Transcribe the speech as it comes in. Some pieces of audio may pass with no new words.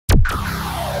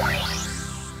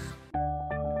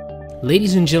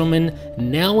Ladies and gentlemen,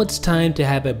 now it's time to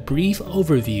have a brief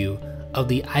overview of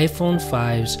the iPhone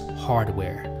 5's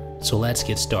hardware. So let's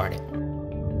get started.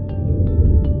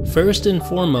 First and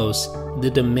foremost, the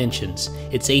dimensions.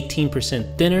 It's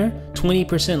 18% thinner,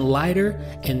 20% lighter,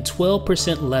 and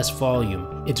 12% less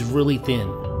volume. It's really thin.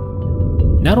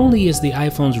 Not only is the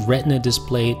iPhone's Retina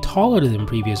display taller than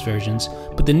previous versions,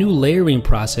 but the new layering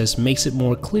process makes it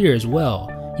more clear as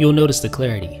well. You'll notice the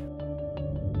clarity.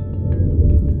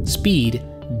 Speed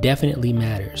definitely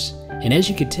matters, and as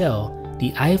you can tell,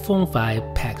 the iPhone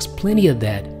 5 packs plenty of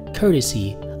that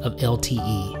courtesy of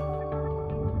LTE.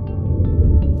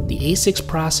 The A6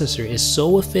 processor is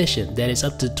so efficient that it's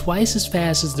up to twice as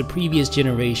fast as the previous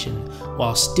generation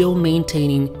while still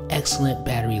maintaining excellent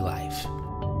battery life.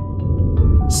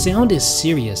 Sound is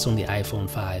serious on the iPhone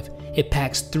 5. It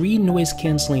packs 3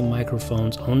 noise-canceling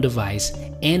microphones on device,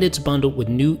 and it's bundled with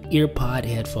new EarPod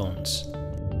headphones.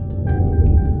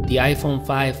 The iPhone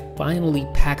 5 finally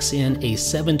packs in a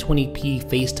 720p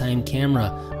FaceTime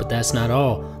camera, but that's not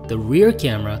all. The rear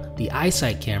camera, the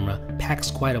iSight camera, packs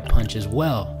quite a punch as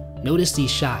well. Notice these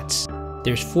shots.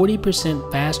 There's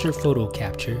 40% faster photo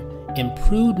capture,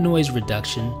 improved noise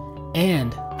reduction,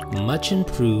 and much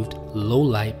improved low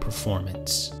light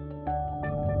performance.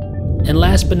 And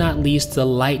last but not least, the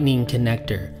Lightning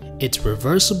connector. It's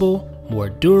reversible, more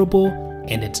durable,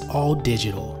 and it's all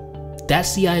digital.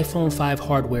 That's the iPhone 5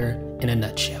 hardware in a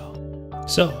nutshell.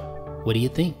 So, what do you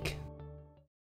think?